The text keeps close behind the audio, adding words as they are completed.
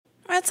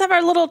let's have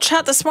our little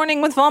chat this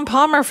morning with Vaughn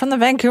Palmer from the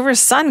Vancouver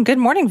Sun. Good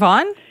morning,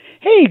 Vaughn.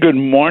 Hey, good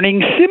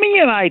morning, Simi,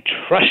 and I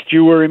trust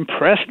you were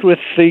impressed with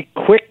the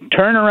quick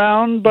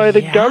turnaround by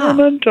the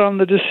government on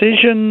the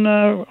decision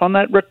on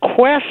that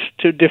request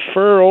to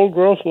defer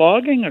old-growth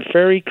logging at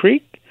Fairy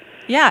Creek.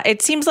 Yeah,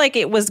 it seems like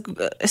it was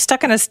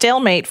stuck in a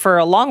stalemate for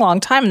a long, long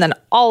time, and then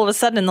all of a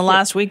sudden in the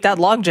last week, that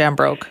logjam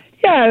broke.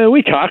 Yeah,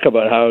 we talk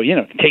about how,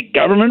 take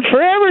government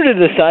forever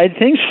to decide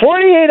things.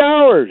 48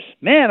 hours.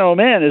 Man, oh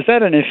man, is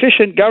that an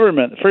efficient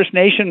government? The First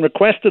Nation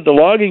requested the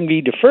logging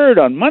be deferred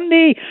on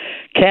Monday.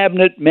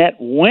 Cabinet met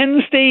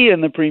Wednesday,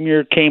 and the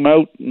Premier came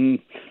out and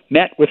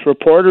met with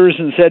reporters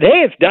and said,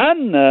 hey, it's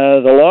done.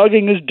 The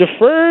logging is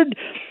deferred.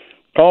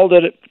 Called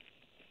it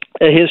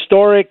a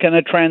historic and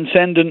a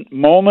transcendent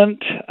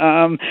moment.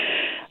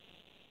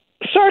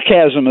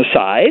 Sarcasm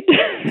aside...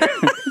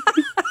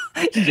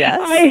 Yes.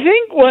 I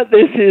think what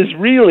this is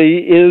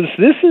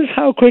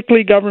how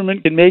quickly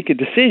government can make a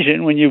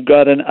decision when you've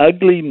got an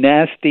ugly,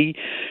 nasty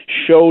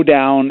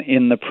showdown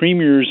in the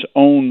Premier's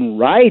own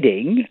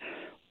riding,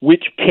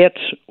 which pits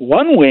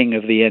one wing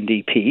of the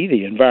NDP,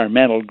 the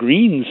environmental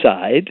green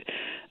side,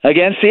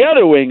 against the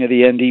other wing of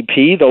the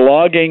NDP, the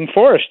logging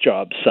forest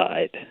job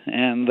side.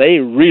 And they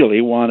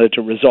really wanted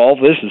to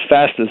resolve this as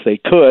fast as they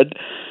could.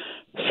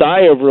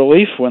 Sigh of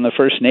relief when the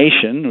First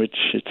Nation, which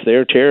it's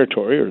their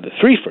territory, or the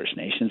three First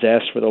Nations,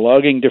 asked for the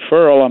logging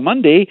deferral on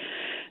Monday.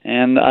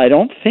 And I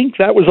don't think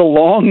that was a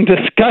long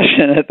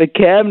discussion at the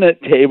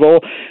cabinet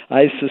table.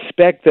 I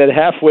suspect that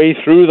halfway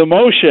through the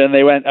motion,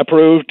 they went,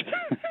 approved.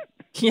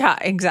 Yeah,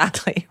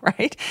 exactly,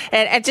 right?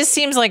 And it just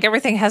seems like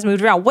everything has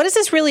moved around. What does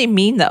this really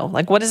mean, though?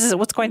 Like,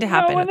 what's going to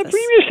happen? When the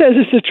Premier says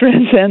it's a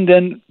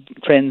transcendent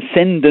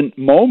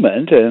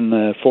moment, and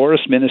the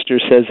Forest Minister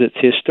says it's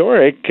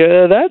historic,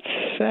 that's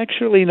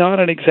actually not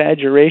an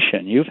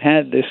exaggeration. You've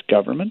had this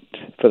government,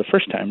 for the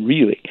first time,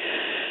 really,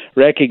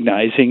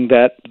 recognizing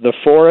that the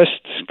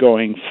forests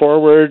going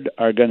forward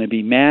are going to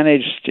be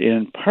managed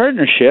in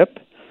partnership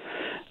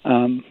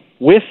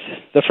with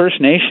the First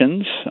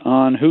Nations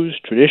on whose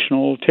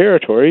traditional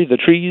territory the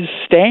trees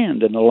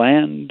stand and the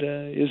land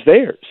is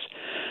theirs.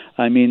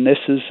 I mean, this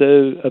is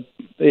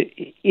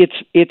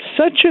it's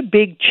such a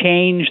big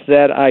change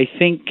that I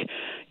think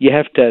you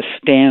have to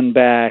stand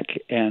back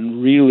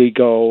and really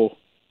go.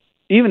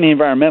 Even the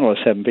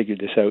environmentalists haven't figured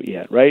this out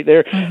yet, right?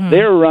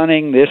 They're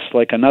running this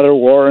like another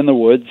war in the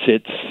woods.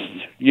 It's,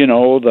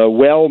 the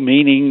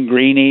well-meaning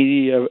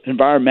greenie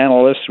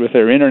environmentalists with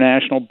their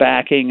international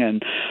backing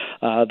and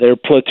their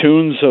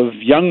platoons of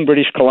young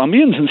British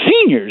Columbians and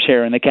seniors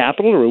here in the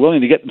capital who are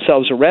willing to get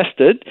themselves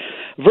arrested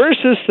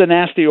versus the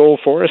nasty old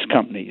forest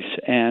companies.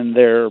 And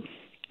they're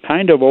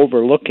kind of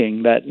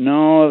overlooking that,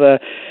 no,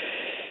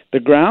 the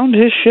ground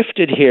has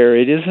shifted here.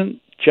 It isn't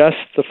just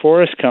the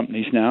forest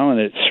companies now, and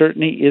it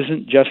certainly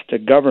isn't just a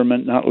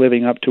government not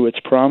living up to its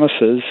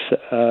promises.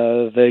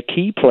 The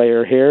key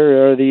player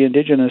here are the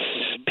Indigenous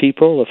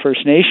people, the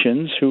First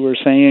Nations, who are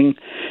saying,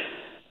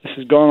 this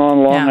has gone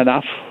on long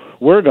enough.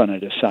 We're going to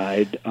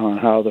decide on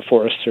how the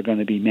forests are going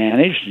to be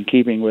managed in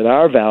keeping with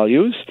our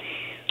values,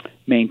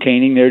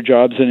 maintaining their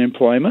jobs and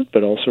employment,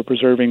 but also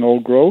preserving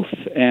old growth.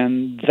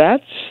 And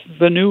that's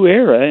the new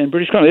era in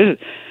British Columbia.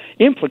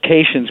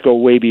 Implications go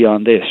way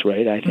beyond this,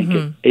 right? I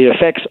think it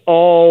affects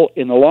all,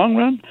 in the long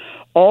run,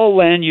 all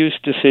land use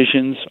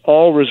decisions,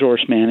 all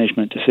resource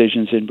management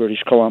decisions in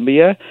British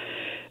Columbia.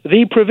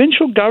 The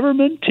provincial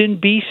government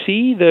in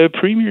BC, the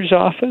Premier's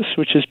office,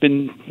 which has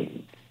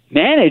been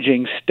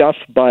managing stuff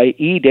by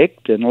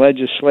edict and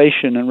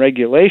legislation and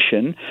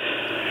regulation,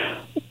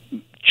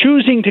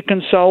 choosing to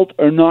consult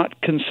or not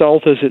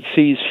consult as it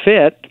sees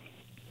fit,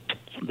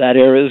 that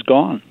era is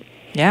gone.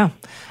 Yeah.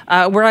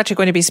 We're actually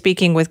going to be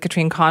speaking with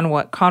Katrine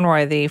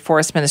Conroy, the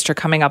Forest Minister,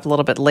 coming up a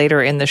little bit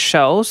later in the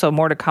show, so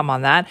more to come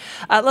on that.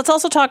 Let's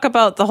also talk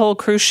about the whole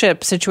cruise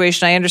ship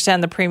situation. I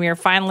understand the Premier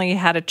finally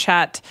had a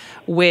chat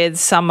with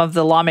some of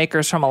the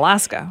lawmakers from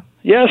Alaska.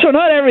 Yeah, so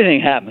not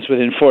everything happens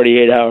within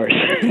 48 hours.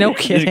 No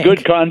kidding. It's a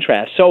good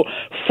contrast. So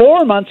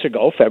 4 months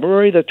ago,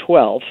 February the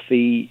 12th,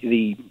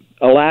 the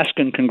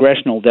Alaskan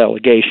congressional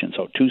delegation,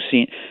 so two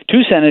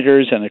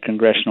senators and a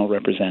congressional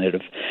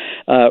representative,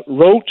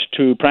 wrote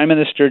to Prime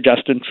Minister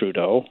Justin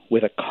Trudeau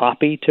with a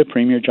copy to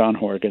Premier John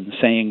Horgan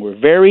saying, we're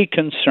very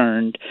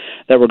concerned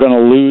that we're going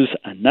to lose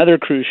another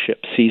cruise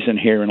ship season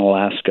here in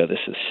Alaska.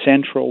 This is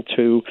central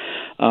to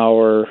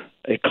our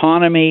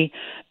economy.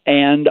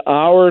 And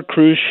our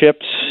cruise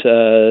ships,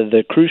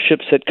 the cruise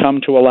ships that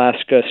come to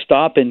Alaska,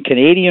 stop in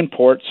Canadian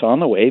ports on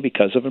the way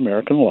because of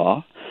American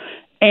law.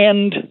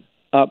 And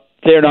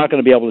they're not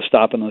going to be able to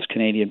stop in those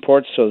Canadian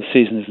ports, so the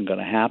season isn't going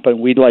to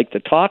happen. We'd like to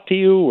talk to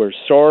you. We're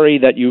sorry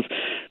that you've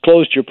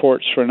closed your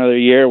ports for another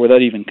year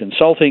without even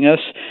consulting us.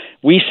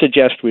 We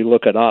suggest we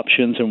look at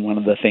options, and one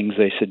of the things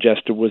they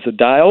suggested was a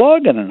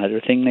dialogue, and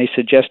another thing they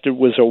suggested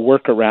was a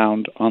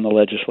workaround on the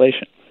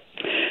legislation.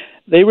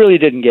 They really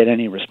didn't get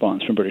any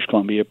response from British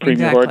Columbia.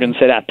 Premier Horgan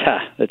said,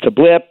 it's a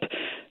blip,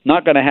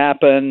 not going to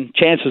happen.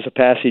 Chances of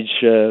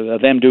passage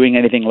of them doing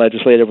anything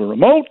legislative are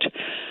remote.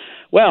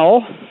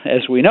 Well,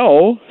 as we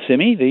know,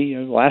 Simi, the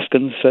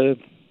Alaskans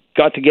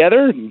got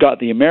together, got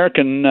the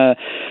American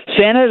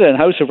Senate and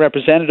House of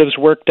Representatives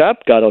worked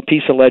up, got a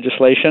piece of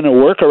legislation, a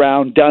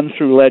workaround done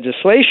through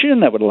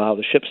legislation that would allow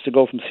the ships to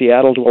go from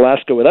Seattle to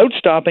Alaska without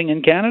stopping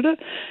in Canada,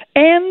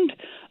 and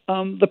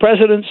the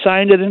president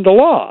signed it into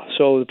law.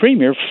 So the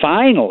premier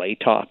finally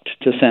talked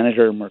to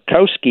Senator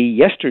Murkowski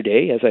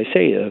yesterday, as I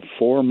say,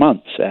 4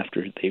 months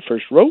after they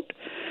first wrote.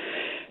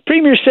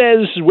 Premier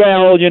says,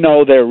 well,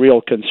 their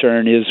real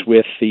concern is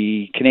with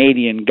the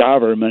Canadian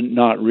government,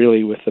 not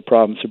really with the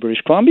province of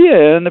British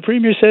Columbia. And the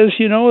Premier says,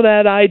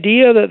 that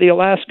idea that the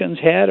Alaskans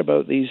had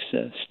about these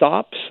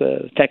stops,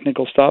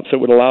 technical stops that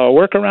would allow a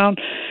workaround,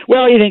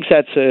 well, he thinks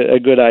that's a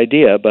good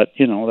idea. But,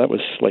 that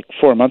was like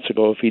 4 months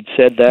ago. If he'd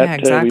said that, yeah,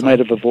 exactly. We might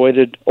have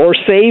avoided or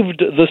saved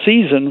the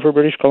season for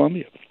British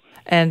Columbia.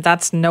 And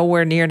that's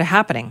nowhere near to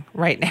happening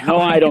right now. No,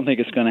 I don't think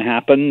it's going to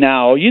happen.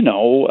 Now,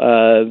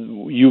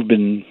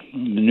 the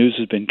news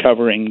has been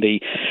covering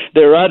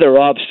there are other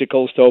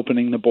obstacles to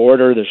opening the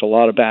border. There's a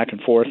lot of back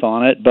and forth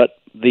on it, but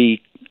the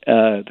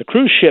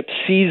cruise ship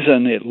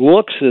season, it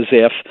looks as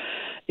if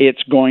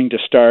it's going to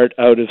start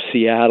out of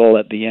Seattle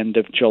at the end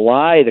of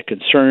July. The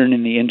concern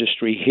in the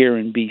industry here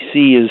in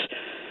BC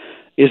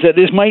is that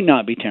this might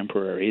not be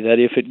temporary, that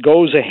if it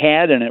goes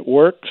ahead and it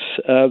works,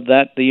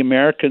 that the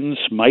Americans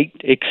might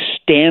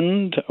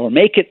extend or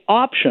make it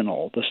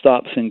optional, the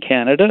stops in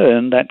Canada,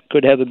 and that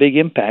could have a big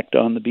impact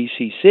on the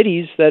BC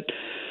cities that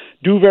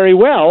do very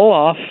well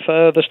off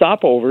the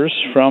stopovers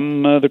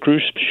from the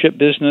cruise ship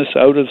business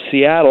out of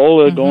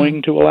Seattle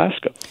going to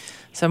Alaska.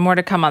 So more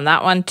to come on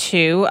that one,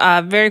 too.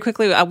 Very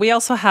quickly, we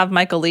also have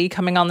Michael Lee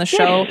coming on the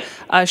show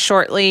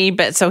shortly.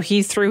 But so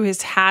he threw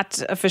his hat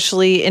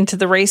officially into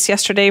the race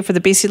yesterday for the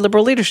BC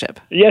Liberal leadership.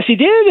 Yes, he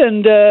did.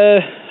 And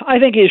I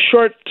think his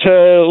short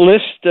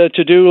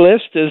to-do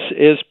list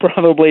is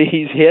probably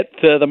he's hit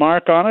the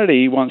mark on it.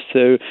 He wants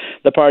the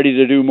party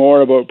to do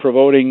more about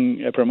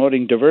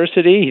promoting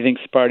diversity. He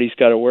thinks the party's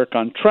got to work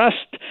on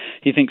trust.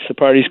 He thinks the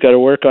party's got to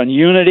work on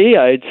unity.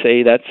 I'd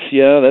say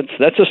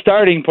that's a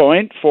starting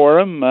point for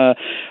him.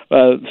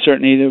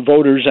 Certainly the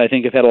voters, I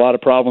think, have had a lot of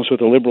problems with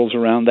the Liberals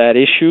around that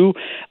issue.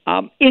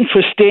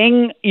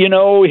 Interesting,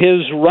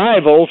 his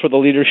rival for the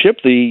leadership,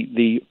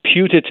 the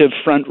putative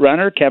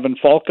front-runner, Kevin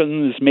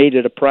Falcon, has made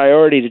it a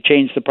priority to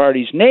change the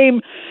party's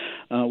name.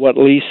 What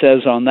Lee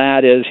says on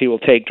that is he will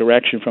take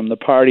direction from the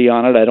party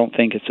on it. I don't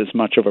think it's as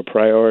much of a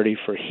priority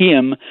for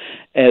him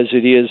as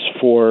it is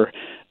for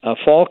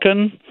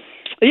Falcon.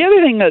 The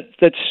other thing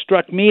that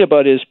struck me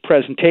about his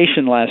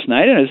presentation last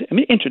night, and it's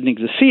interesting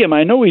to see him,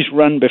 I know he's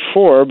run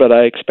before, but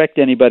I expect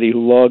anybody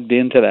who logged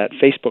into that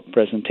Facebook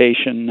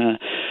presentation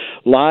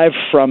live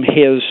from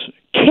his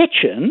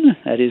kitchen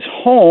at his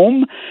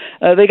home,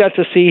 they got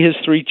to see his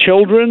 3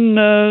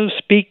 children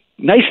speak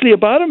nicely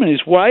about him and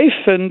his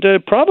wife, and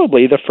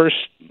probably the first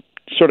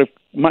sort of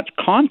much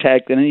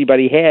contact than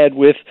anybody had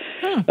with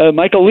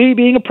Michael Lee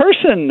being a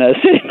person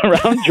sitting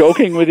around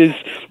joking with his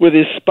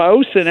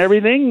spouse and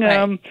everything. Right.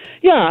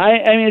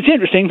 I mean, it's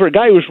interesting for a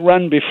guy who's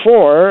run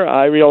before.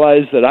 I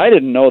realized that I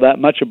didn't know that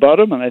much about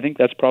him, and I think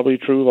that's probably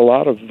true of a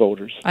lot of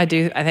voters. I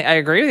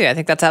agree with you. I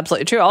think that's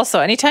absolutely true.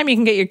 Also, anytime you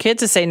can get your kids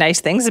to say nice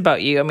things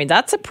about you, I mean,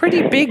 that's a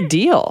pretty big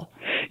deal.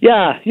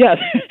 Yeah,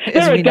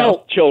 they're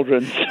adult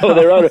children, so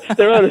they're out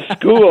of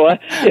school.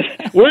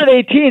 Were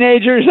they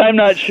teenagers? I'm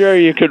not sure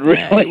you could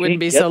really wouldn't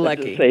be so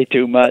lucky to say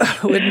too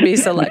much. Wouldn't be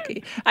so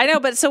lucky. I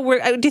know, but so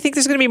do you think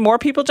there's going to be more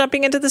people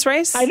jumping into this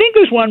race? I think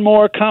there's one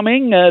more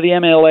coming. The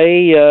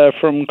MLA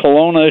from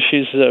Kelowna,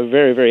 she's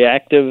very, very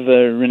active.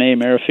 Renee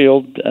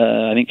Merrifield,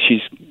 I think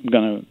she's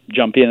going to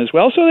jump in as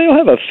well. So they'll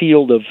have a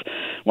field of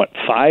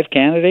 5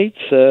 candidates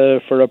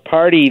for a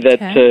party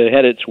that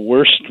had its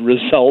worst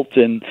result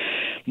in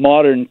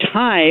modern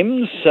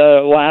times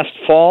last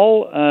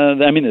fall.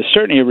 I mean, there's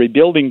certainly a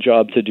rebuilding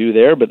job to do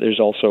there, but there's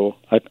also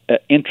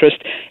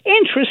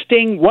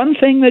interesting one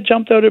thing that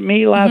jumped out at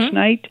me last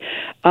night.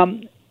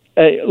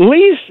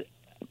 Lee's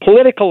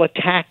political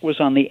attack was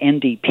on the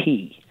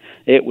NDP.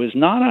 It was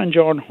not on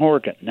John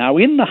Horgan. Now,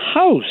 in the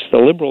House, the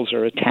Liberals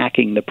are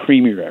attacking the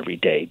Premier every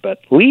day, but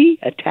Lee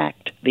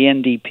attacked the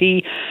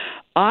NDP.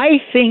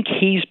 I think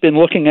he's been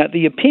looking at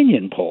the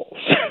opinion polls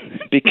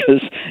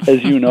because,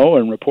 as you know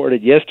and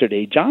reported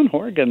yesterday, John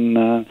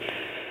Horgan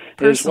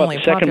is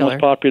the second most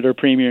popular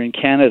premier in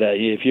Canada.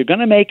 If you're going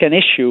to make an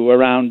issue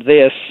around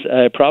this,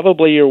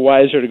 probably you're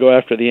wiser to go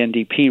after the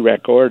NDP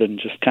record and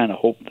just kind of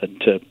hope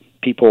that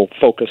people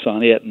focus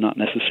on it, not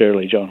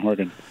necessarily John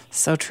Horgan.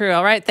 So true.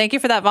 All right. Thank you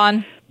for that,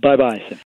 Vaughn. Bye-bye.